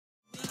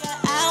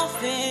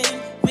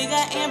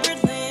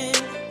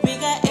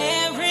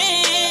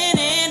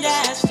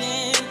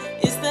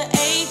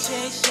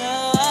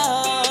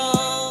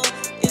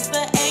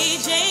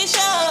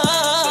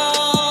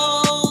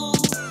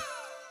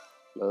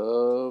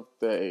of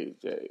the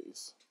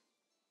AJs.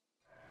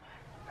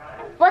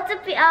 What's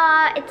up,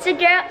 y'all? It's your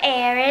girl,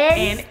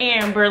 Erin.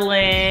 And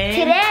Amberlyn.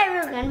 Today,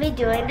 we're going to be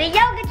doing the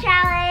yoga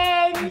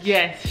challenge.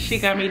 Yes, she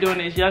got me doing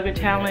this yoga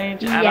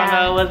challenge. I don't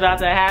know what's about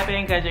to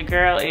happen because your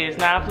girl is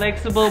not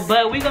flexible,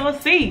 but we going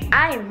to see.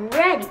 I'm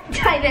ready.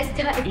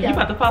 You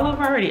about to fall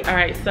over already? All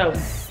right, so.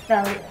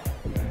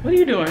 What are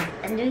you doing?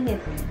 I'm doing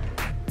this.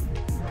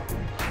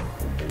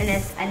 And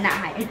this, I'm not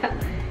hiding.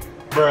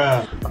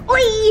 Bruh.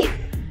 Oi!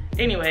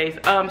 Anyways,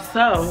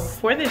 so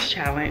for this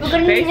challenge, we're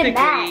gonna basically, need a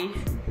mat.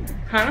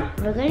 Huh?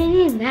 We're gonna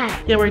need a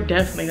mat. Yeah, we're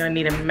definitely gonna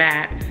need a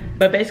mat.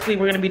 But basically,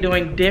 we're gonna be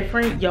doing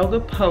different yoga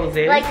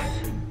poses. Like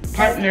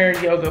partner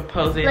yoga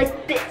poses.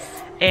 Like this.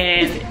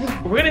 And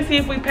we're gonna see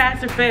if we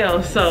pass or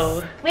fail.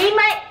 So we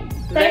might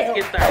fail. Let's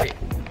get started.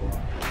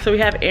 So we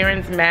have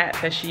Erin's mat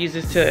that she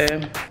uses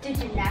to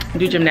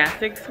do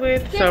gymnastics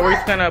with. So we're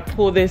just gonna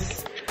pull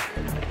this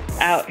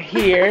out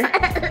here,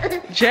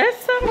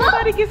 just so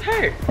nobody gets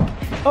hurt.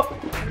 Oh.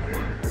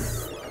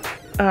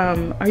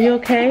 Are you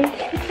okay?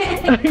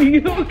 Are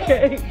you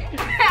okay?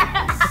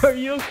 Are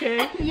you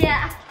okay?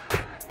 Yeah.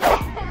 All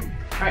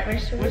right,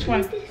 which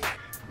one?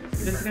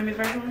 This is gonna be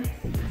the first one?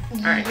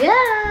 All right.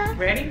 Yeah.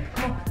 Ready?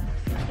 Come on.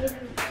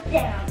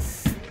 Down.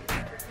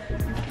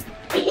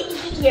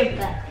 Your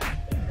butt.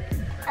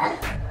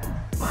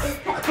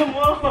 Come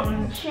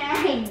on.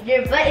 Trying.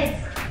 Your butt is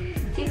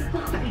too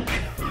far.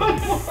 Come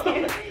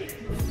on.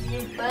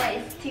 Your butt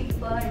is too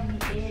far,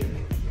 dude.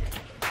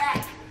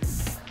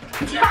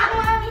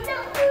 Mommy,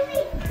 don't move me.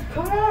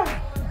 Come on.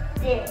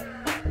 There.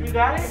 You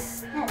got it?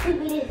 That's what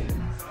it is.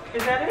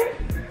 Is that it?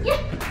 Yeah.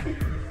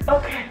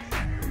 Okay.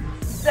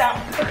 Down.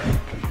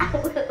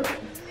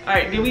 All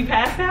right, did we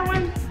pass that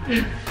one?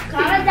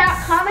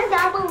 Comment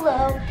down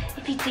below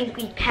if you think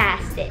we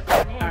passed it.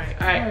 All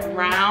right.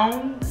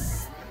 Round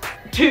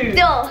 2.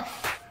 Dos.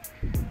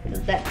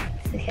 That's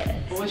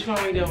Which one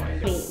are we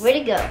doing? wait, where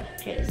to go?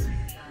 Here's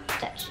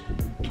touch.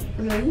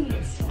 We're gonna do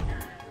this one.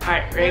 All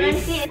right,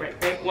 ready?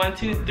 Break. 1,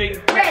 2, 3.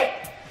 Break.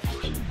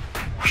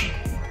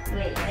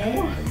 Wait.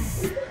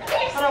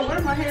 Hold on, where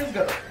did my hands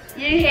go?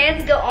 Your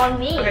hands go on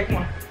me. Okay, come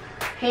on.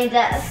 Hands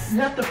up. You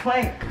have to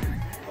plank.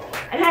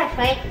 I gotta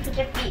plank. Put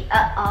your feet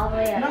up all the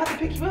way No, I up. have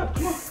to pick you up.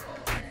 Come on.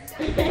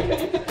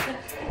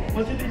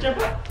 1, 2, 3, jump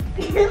up.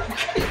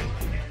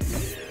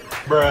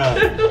 Bruh.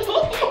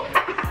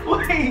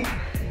 Wait.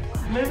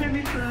 Maybe I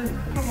need to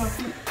put my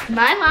feet.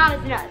 My mom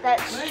is not that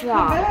Come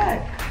strong. back.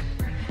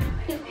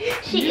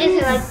 She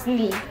isn't like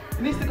me.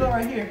 It needs to go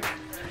right here.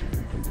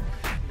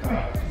 Come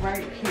on,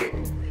 right here.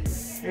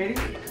 Ready?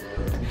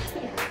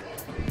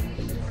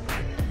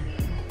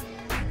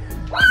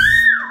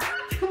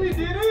 We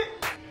did it.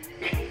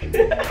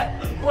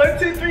 1,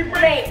 2, 3,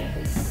 break.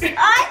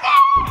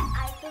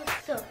 I feel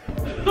so.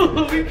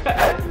 We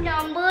passed.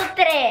 Number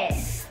 3.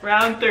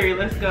 Round 3,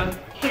 let's go.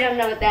 You don't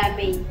know what that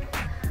means.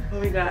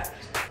 What we got?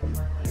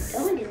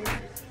 Don't do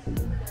that.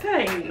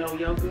 That ain't no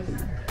yoga.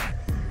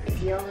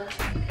 It's yoga.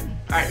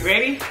 Alright,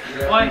 ready?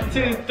 1,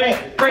 2, 3,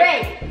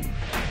 break.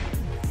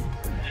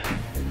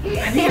 I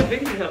need a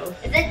video.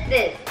 It's like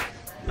this.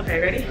 Okay,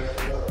 ready?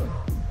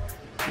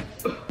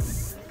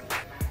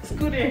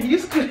 Scoot in, you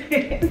scoot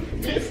in.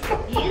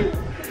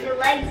 Your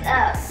legs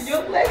up.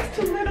 Your legs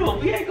too little.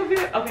 We ain't gonna be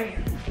okay.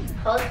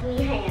 Hold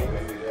me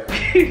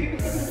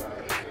hands.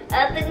 I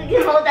don't think we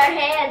can hold our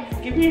hands.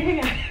 Give me your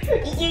hand.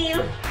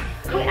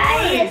 I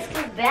need to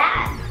scoot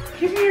back.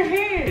 Give me your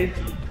hand.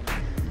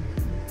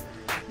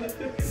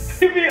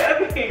 Give me your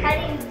other hand. How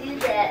do you do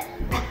that?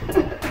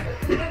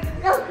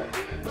 No,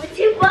 we're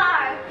too far.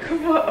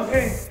 Come on,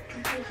 okay.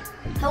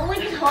 Don't we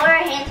just hold our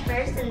hands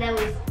first and then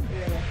we...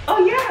 Oh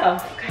yeah.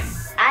 Okay.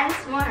 I'm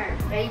smart.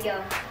 There you go.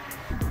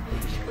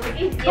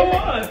 Come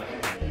on.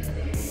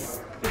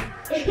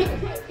 Did you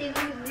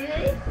do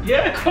it?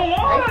 Yeah, come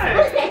on.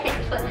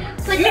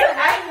 Put Get your an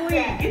athlete.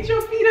 legs Get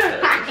your feet up.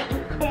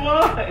 Come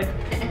on.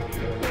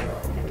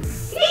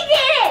 He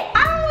did it! Oh,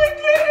 I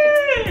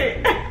did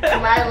it.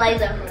 My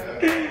legs are hurt.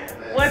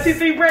 1, 2,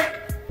 3, break.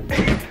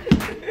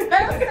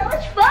 That was so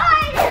much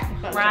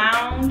fun!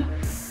 Round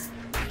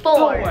 4.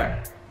 4.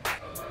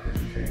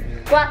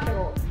 What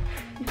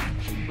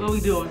are we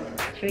doing?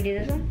 Should we do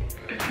this one?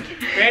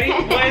 Ready?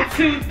 1,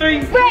 2, 3.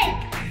 Break!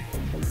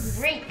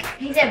 Break.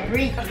 He said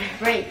break.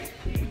 Break.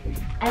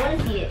 I want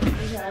to see it.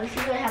 Let me see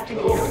what I have to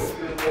do.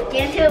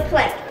 Get into a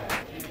plank.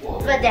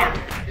 Put down.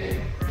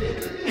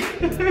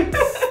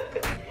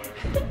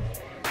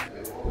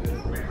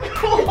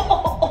 Come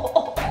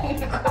on.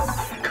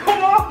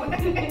 Come on. I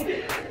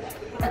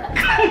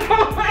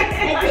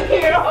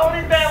can't hold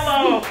it that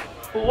long.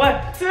 1,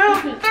 2,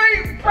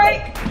 3,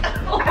 break.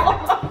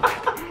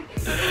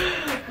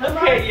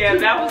 Okay, yeah,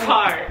 that was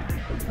hard.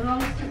 I'm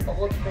almost too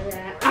old for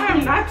that. I'm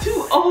not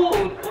too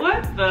old.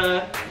 What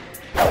the?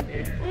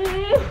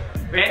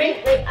 Ready?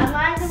 Wait, am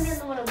I gonna be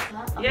the one to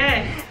pop?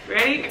 Yes.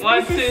 Ready?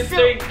 1, 2,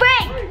 3.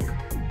 Break!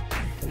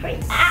 Break!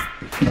 Ah!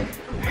 Do you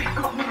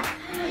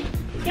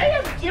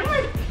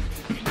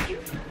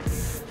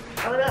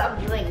know what I'm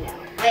doing now?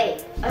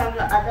 Wait, the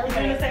other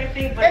Doing the way. same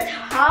thing, but That's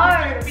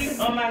hard. feet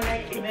on my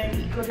neck and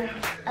then go down.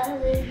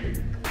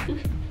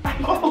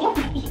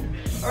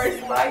 Alright,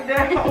 slide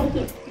down.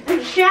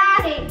 I'm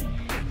trying.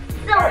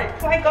 So, Alright,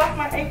 plank off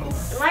my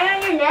ankles. am I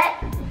on your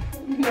neck?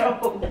 No.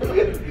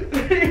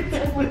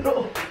 Too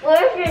little.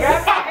 Where's your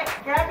neck?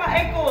 Grab my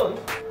ankles.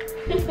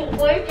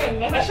 Where's your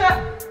neck? Push up.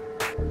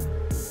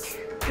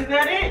 Is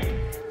that it?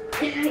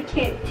 I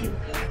can't do.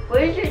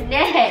 Where's your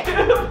neck?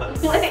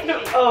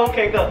 Oh,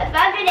 okay, go. I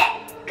found your neck.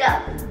 Go.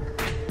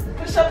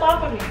 Push up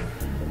off of me.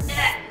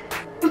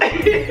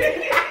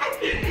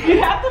 You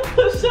have to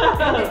push up.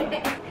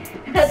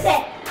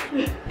 Okay.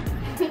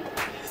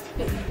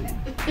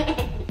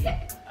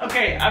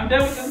 Okay, I'm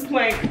done with this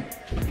plank.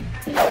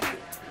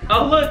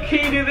 Oh look, can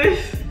you do this?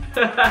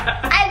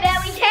 I bet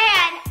we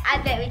can.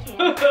 I bet we can.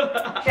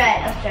 Try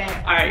it. Let's try it.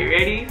 Alright, you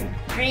ready?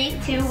 3,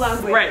 2,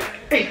 1, Break.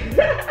 break.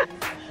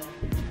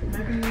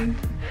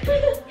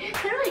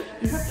 Maybe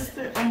you have to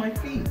sit on my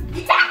feet.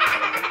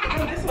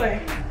 Go this way.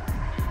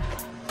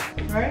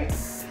 Right?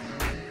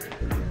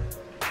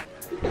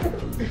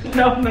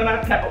 No,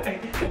 not that way.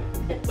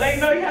 Like,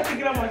 no, you have to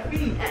get on my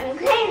feet.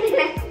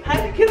 Okay. How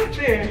do you get up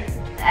there?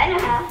 I know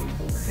how.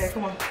 Okay,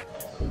 come on.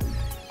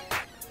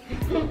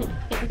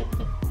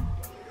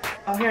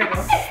 Oh, here it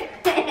goes.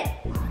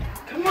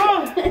 Come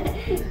on.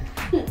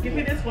 Give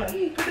me this one.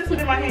 Put this one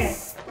in my hand.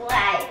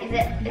 Why? Is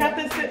it? You have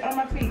to sit on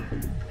my feet.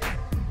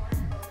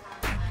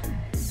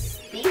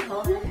 See,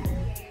 hold it.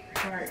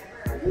 Alright.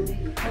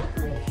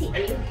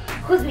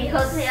 Hold me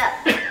up.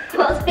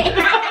 Hold me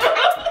up.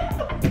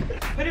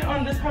 Put it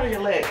on this part of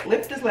your leg.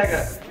 Lift this leg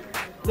up.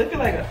 Lift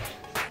your leg up.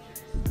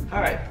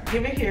 Alright,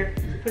 give it here.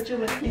 Put your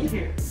leg in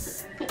here.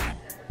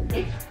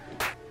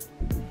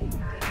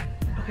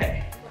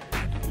 Okay.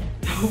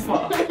 Don't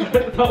fall.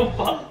 Don't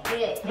fall.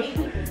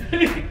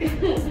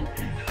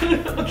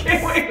 Okay,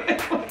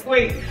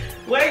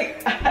 wait.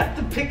 I have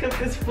to pick up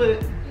this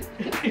foot.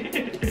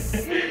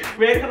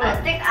 Ready? Hold on.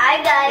 I think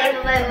I got it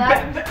in my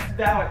mouth.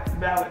 Balance.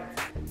 Balance.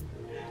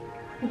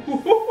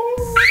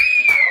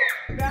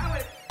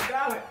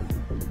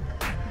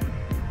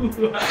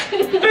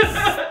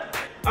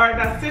 Alright,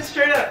 now sit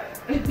straight up.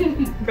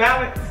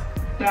 Balance.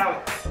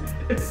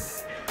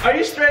 Are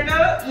you straight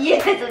up?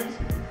 Yes.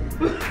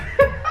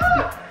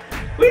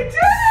 We did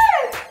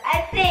it!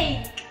 I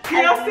think.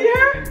 Can y'all see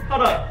her?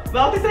 Hold up. I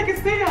don't think I can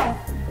see y'all.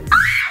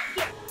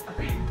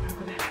 Okay, I'll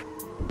go down.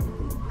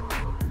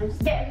 I'm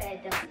scared I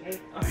don't. Okay.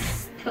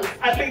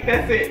 I think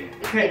that's it.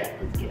 Okay.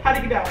 Let's get it. How do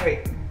you get down?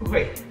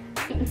 Wait.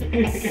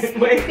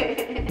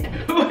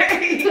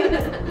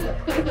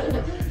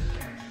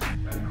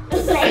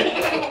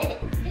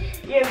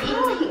 Yes.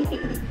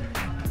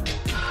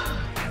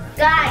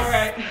 Guys,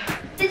 Alright.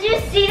 did you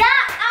see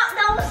that? Oh,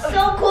 that was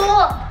so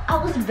cool. I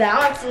was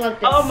balancing like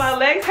this. Oh, my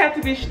legs have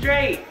to be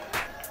straight.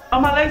 Oh,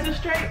 my legs are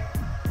straight.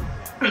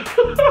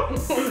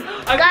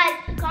 Guys,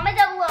 comment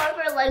down below if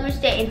your legs were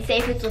straight and say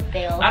if it's a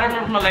fail. I don't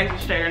know if my legs are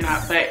straight or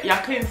not, but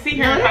y'all couldn't see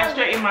her if I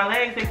straightened my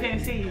legs. They couldn't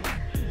see you.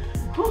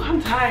 Whew,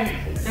 I'm tired.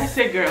 That's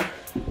it, girl.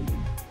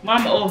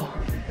 Mama, oh.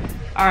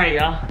 All right,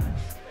 y'all.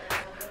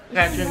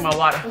 Gotta drink my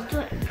water. Let's do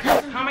it.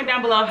 Comment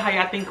down below how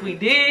y'all think we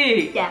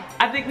did. Yeah.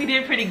 I think we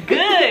did pretty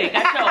good.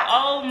 Got your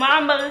old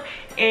mama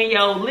and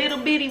your little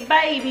bitty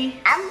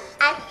baby. I'm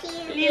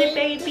actually Little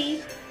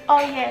baby. Oh,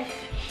 yes.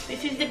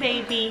 This is the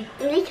baby.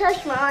 really so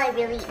small. I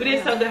really. We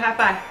did so good. High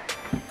five.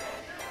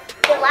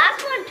 The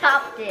last one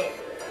topped it.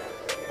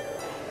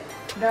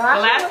 The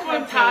last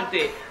one topped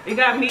it. It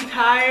got me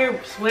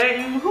tired,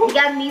 sweating. It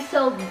got me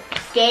so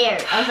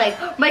scared. I was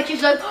like, my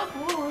cheeks like.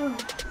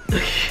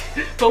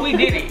 But we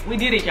did it. We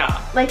did it,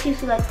 y'all. My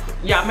cheeks were like.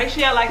 Y'all make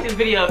sure y'all like this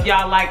video if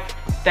y'all liked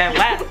that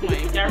last one.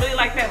 If y'all really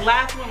like that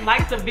last one,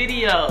 like the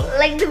video.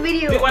 Like the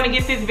video. We want to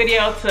get this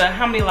video to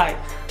how many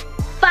likes?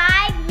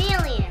 5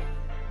 million.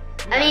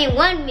 I mean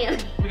 1 million.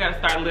 We gotta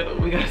start little.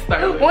 We gotta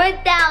start little.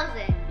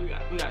 1,000. We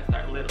gotta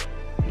start little.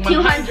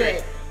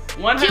 200.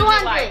 100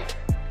 200. likes.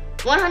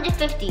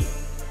 150.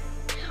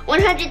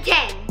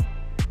 110.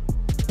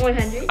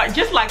 100.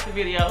 Just like the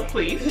video,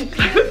 please.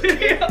 Like the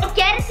video.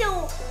 Get it to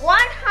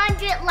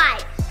 100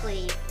 likes,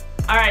 please.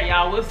 All right,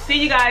 y'all. We'll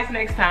see you guys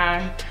next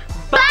time.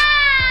 Bye.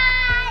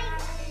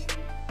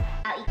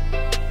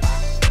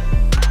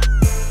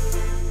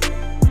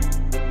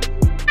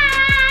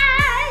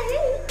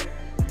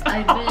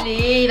 I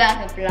believe I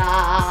can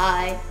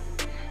fly.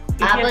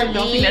 I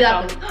believe I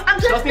can. I'm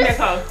Go sing that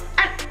song. I